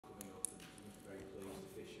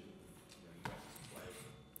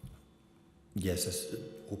Yes,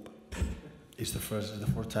 it's the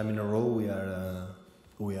fourth time in a row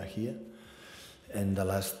we are here, and the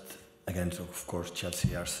last against, of course,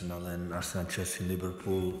 Chelsea, Arsenal, Chelsea,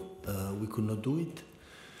 Liverpool, we could not do it,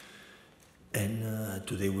 and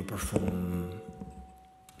today we perform.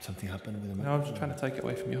 Something happened with the mic? No, I'm just trying to take it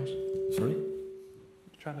away from yours. Sorry?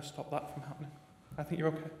 Trying to stop that from happening. I think you're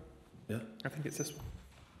okay. Yeah? I think it's this one.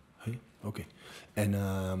 Hey? Okay.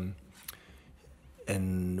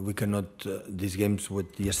 And we cannot, these games,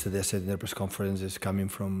 what yesterday I said in the press conference, is coming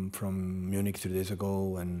from Munich 3 days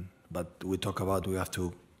ago, but we talk about we have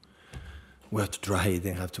to try it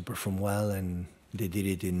and have to perform well, and they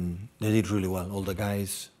did really well. All the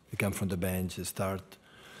guys, they come from the bench, they start.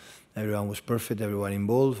 Everyone was perfect, everyone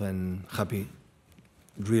involved, and happy,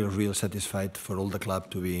 real satisfied for all the club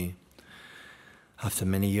to be, after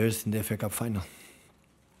many years, in the FA Cup final.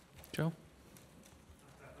 Joe?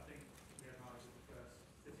 I think Riyad Mahrez is the first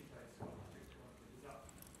City player to score a hat-trick tournament. Does that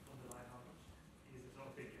underline how much he is a sort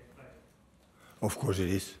of big game player? Of course it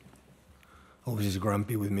is. Always is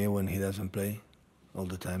grumpy with me when he doesn't play, all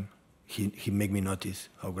the time. He make me notice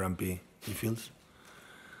how grumpy he feels.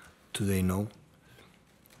 Today, no.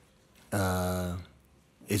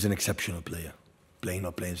 Is an exceptional player. Playing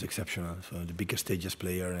or playing is exceptional. So the biggest stages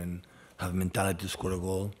player and have mentality to score a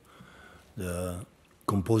goal. The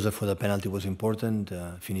composure for the penalty was important.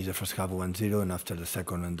 Finished the first half 1-0, and after the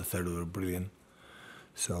second and the third were brilliant.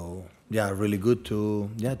 So yeah, really good to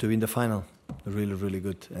be in the final. Really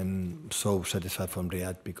good, and so satisfied from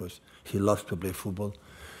Riyad because he loves to play football,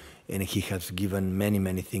 and he has given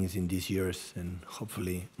many things in these years, and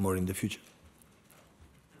hopefully more in the future.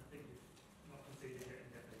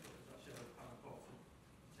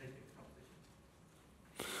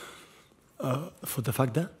 For the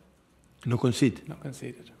fact that no concede. Not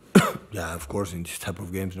conceded. Yeah, of course, in this type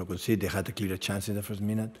of games, no concede. They had a clear chance in the first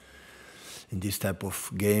minute. In this type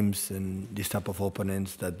of games and this type of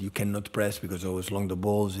opponents that you cannot press because always long the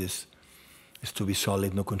balls is to be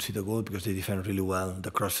solid, no concede a goal because they defend really well.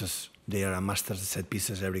 The crosses, they are a masters of set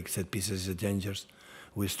pieces. Every set piece is a danger.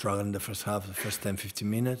 We struggled in the first half, the first 10-15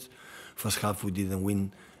 minutes. First half we didn't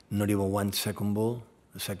win not even one second ball.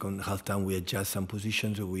 The second half time we adjust some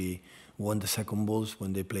positions. We won the second balls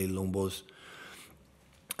when they played long balls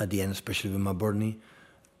at the end, especially with Maburni.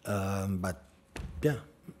 But yeah,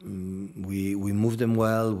 we moved them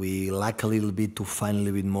well. We lack a little bit to find a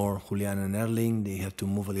little bit more Julian and Erling. They have to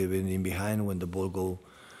move a little bit in behind when the ball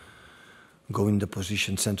go in the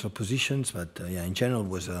position, central positions. But yeah, in general, it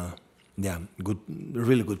was a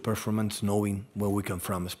really good performance, knowing where we come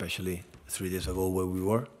from, especially 3 days ago where we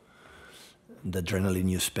were. The adrenaline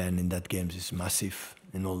you spend in that game is massive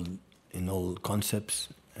in all concepts,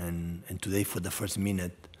 and today for the first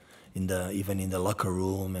minute, even in the locker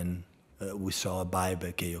room, and we saw a vibe.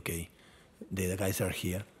 Okay, the guys are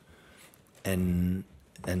here, and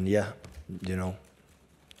yeah,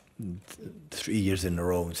 3 years in a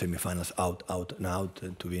row in semi-finals, out,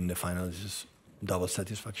 to be in the finals is just double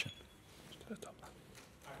satisfaction. Going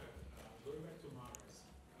back to Mahrez,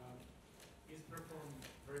 he's performed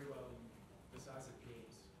very well in decisive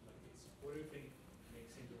games like this. What do you think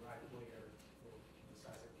makes him the right player for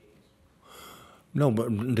decisive games? No, but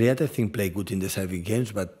Riyad, I think, play good in decisive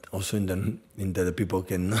games, but also in the people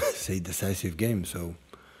can say decisive games. So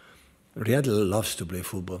Riyad loves to play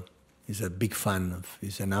football. He's a big fan of.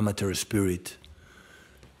 He's an amateur spirit.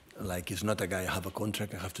 Like, he's not a guy. I have a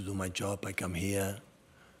contract. I have to do my job. I come here.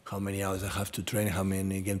 How many hours I have to train? How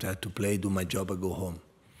many games I have to play? Do my job. I go home.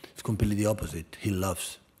 It's completely the opposite. He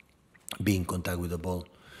loves being in contact with the ball,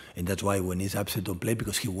 and that's why when he's upset, don't play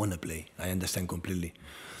because he wanna play. I understand completely.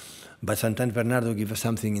 But sometimes Bernardo gives us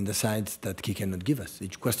something in the sides that he cannot give us.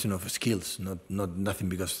 It's a question of skills, not nothing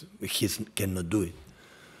because he cannot do it.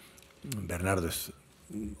 Bernardo's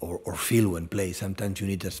or feel when play. Sometimes you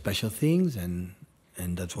need special things, and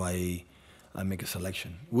that's why I make a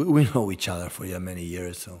selection. We know each other for many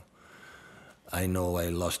years, so I know I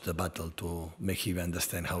lost the battle to make him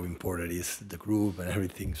understand how important is the group and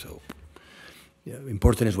everything. So yeah,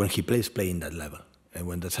 important is when he plays, play in that level, and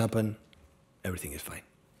when that's happened, everything is fine.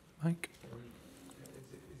 Mike? Is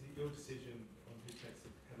it your decision on who takes the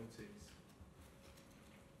penalties?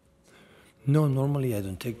 No, normally I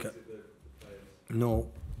don't take. No,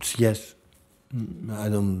 yes, I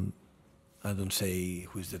don't say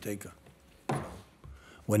who's the taker.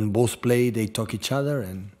 When both play, they talk each other,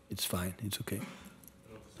 and it's fine. It's okay.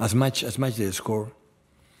 As much they score,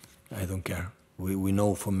 I don't care. We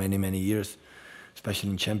know for many years, especially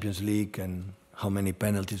in Champions League, and how many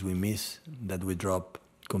penalties we miss that we drop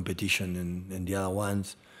competition and the other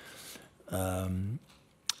ones.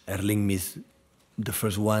 Erling missed the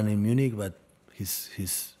first one in Munich, but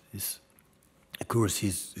his accuracy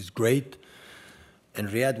is great. And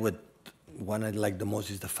Riyad, one I like the most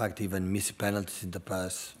is the fact even missing penalties in the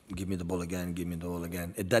past, give me the ball again, give me the ball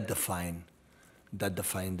again. That defined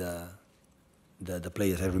the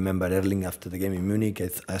players. I remember Erling after the game in Munich, I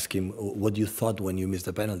asked him, what you thought when you missed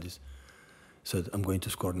the penalties? He said, I'm going to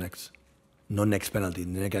score next. No next penalty,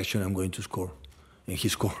 the next action I'm going to score. And he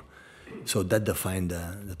scored. So that defined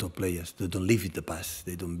the top players. They don't live in the past.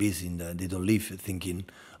 They don't they don't live thinking,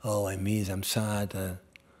 oh, I miss, I'm sad.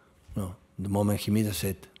 No, the moment he missed, I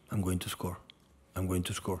said, I'm going to score. I'm going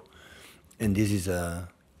to score. And this is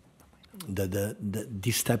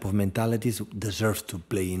this type of mentalities deserve to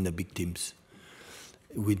play in the big teams.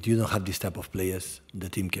 If you don't have this type of players, the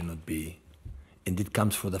team cannot be. And it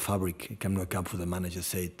comes from the fabric. It cannot come from the manager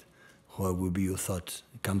said, what will be your thoughts?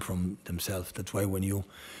 It come from themselves. That's why when you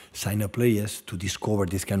sign up players, to discover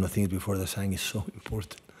these kind of things before the sign is so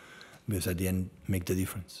important. Because at the end, make the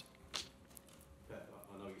difference. I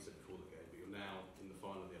know you said before the game, but you're now in the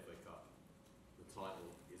final of the FA Cup. The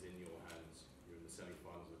title is in your hands. You're in the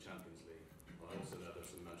semi-finals of the Champions League. I also know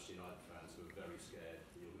there's some Manchester United fans who are very scared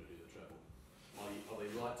that you're going to do the treble. Are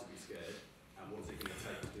they right to be scared? And what is it going to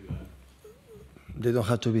take to do that? They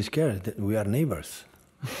don't have to be scared. We are neighbours.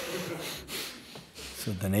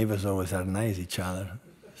 So the neighbours always are nice each other.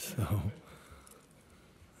 So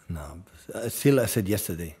no, still I said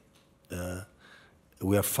yesterday,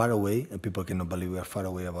 we are far away, and people cannot believe we are far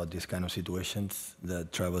away about these kind of situations. The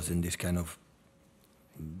travels in this kind of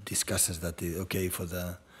discusses that okay for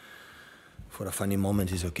a funny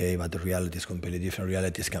moment is okay, but the reality is completely different.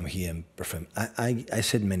 Realities come here and perform. I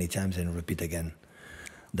said many times and repeat again.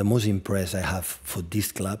 The most impressed I have for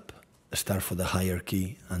this club, start for the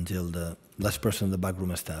hierarchy until the last person in the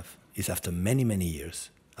backroom staff, is after many, many years,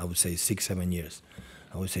 I would say 6, 7 years,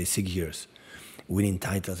 I would say 6 years, winning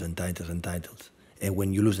titles and titles and titles. And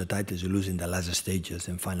when you lose the titles, you lose in the last stages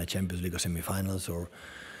and final Champions League or semi-finals or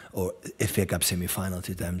FA Cup semi-finals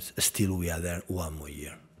at times, still we are there one more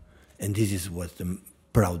year. And this is what I'm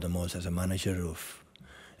proud the most as a manager of.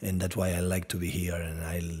 And that's why I like to be here, and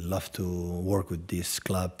I love to work with this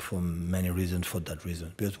club for many reasons, for that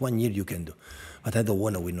reason. Because 1 year you can do. But I don't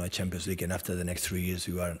want to win a Champions League, and after the next 3 years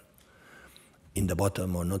you are in the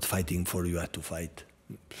bottom or not fighting for you have to fight.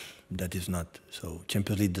 That is not. So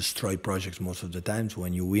Champions League destroy projects most of the times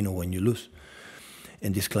when you win or when you lose.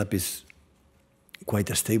 And this club is quite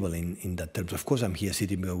stable in that terms. Of course, I'm here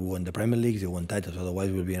sitting because we won the Premier League, they won titles, otherwise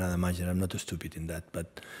we'll be another manager. I'm not stupid in that.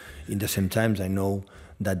 But in the same times, I know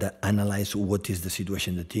that I analyze what is the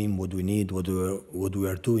situation in the team, what we need, what we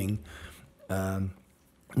are doing,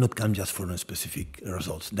 not come just for specific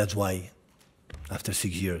results. That's why after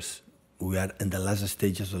 6 years, we are in the last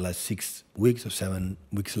stages, the last 6 weeks or 7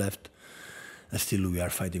 weeks left, still we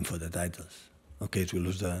are fighting for the titles. Okay, so we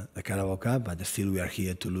lose the Carabao Cup, but still we are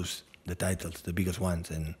here to lose the titles, the biggest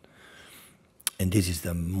ones, and this is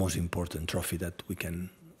the most important trophy that we can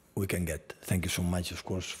get. Thank you so much, of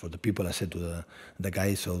course, for the people. I said to the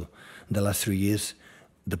guys, so the last 3 years,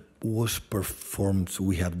 the worst performance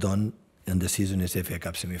we have done in the season is FA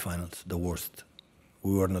Cup semi-finals, the worst.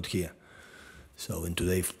 We were not here. So, and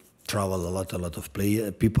today travel a lot of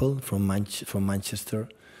people from Manchester,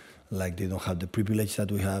 like they don't have the privilege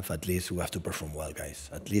that we have. At least we have to perform well, guys,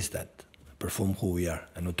 at least that. Perform who we are.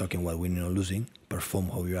 I'm not talking about winning or losing, perform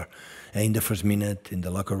who we are. And in the first minute, in the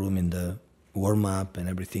locker room, in the warm-up and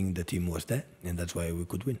everything, the team was there, and that's why we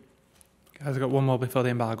could win. Guys, I've got one more before the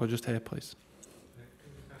embargo, just here, please. Can I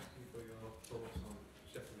just ask you for your thoughts on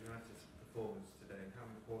Sheffield United's performance today, and how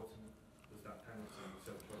important was that penalty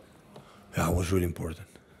so close to half-time? Yeah, it was really important.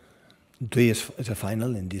 Today is a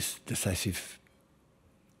final, and these decisive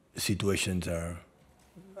situations are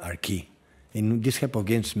key. In this type of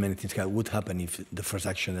games, many things would happen if the first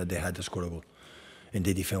action that they had to score a goal. And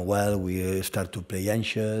they defend well, we start to play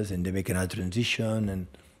anxious, and they make another transition, and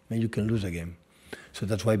maybe you can lose a game. So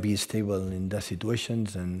that's why be stable in those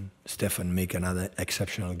situations, and Stefan make another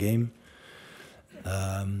exceptional game.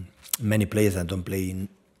 Many players that don't play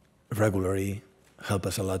regularly help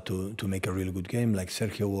us a lot to make a really good game, like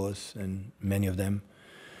Sergio was, and many of them.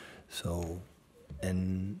 So,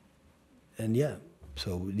 and yeah.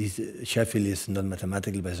 So this Sheffield is not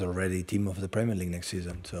mathematically, but it's already team of the Premier League next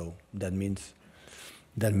season. So that means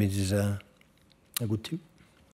it's a good team.